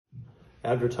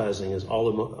advertising is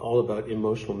all about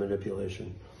emotional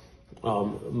manipulation.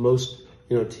 Most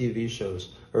TV shows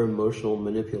are emotional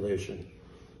manipulation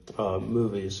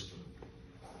movies,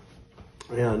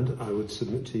 and I would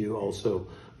submit to you also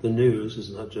the news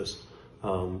is not just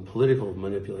political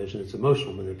manipulation; it's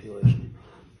emotional manipulation.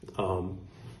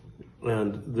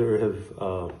 And there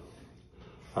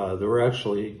were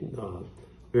actually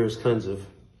various kinds of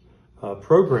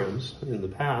programs in the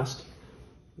past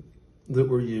that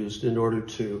were used in order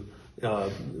to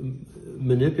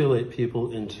manipulate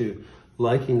people into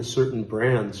liking certain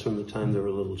brands from the time they were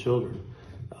little children,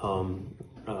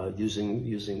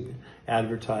 using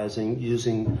advertising,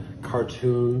 using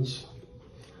cartoons.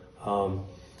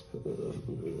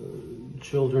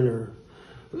 Children are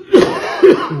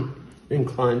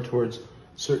inclined towards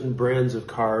certain brands of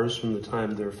cars from the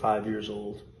time they're 5 years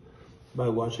old by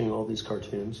watching all these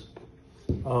cartoons.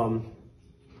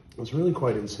 It's really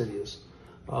quite insidious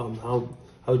how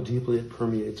deeply it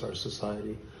permeates our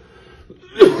society.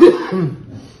 You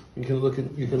can look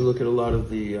at a lot of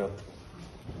the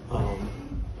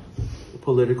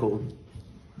political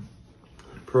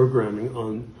programming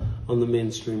on the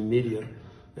mainstream media,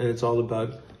 and it's all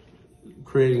about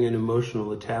creating an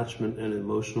emotional attachment and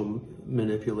emotional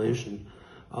manipulation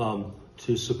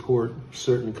to support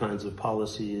certain kinds of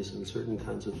policies and certain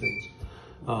kinds of things.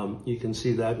 You can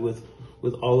see that with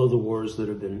all of the wars that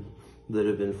have been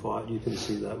fought. You can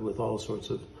see that with all sorts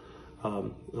of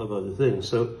other things.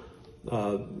 So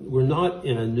we're not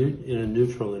in a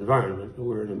neutral environment.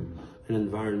 We're in an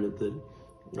environment that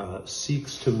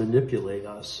seeks to manipulate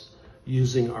us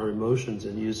using our emotions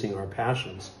and using our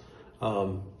passions.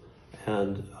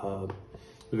 And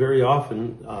very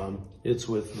often it's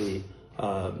with the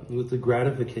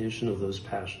gratification of those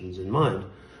passions in mind,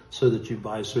 so that you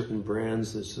buy certain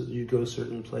brands, you go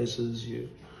certain places, you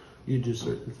do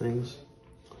certain things.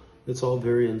 It's all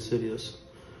very insidious.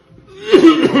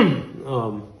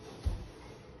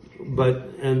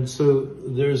 And so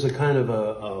there's a kind of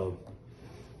a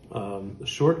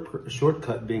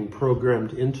shortcut being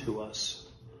programmed into us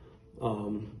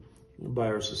by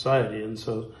our society, and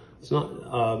so it's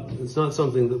not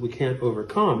something that we can't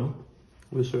overcome.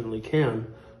 We certainly can,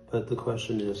 but the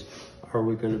question is, are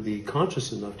we going to be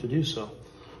conscious enough to do so?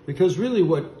 Because really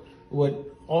what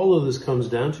all of this comes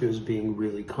down to is being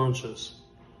really conscious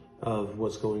of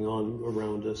what's going on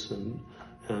around us and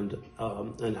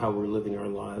how we're living our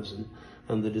lives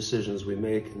and the decisions we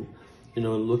make, and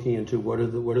looking into what are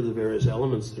the various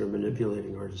elements that are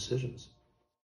manipulating our decisions.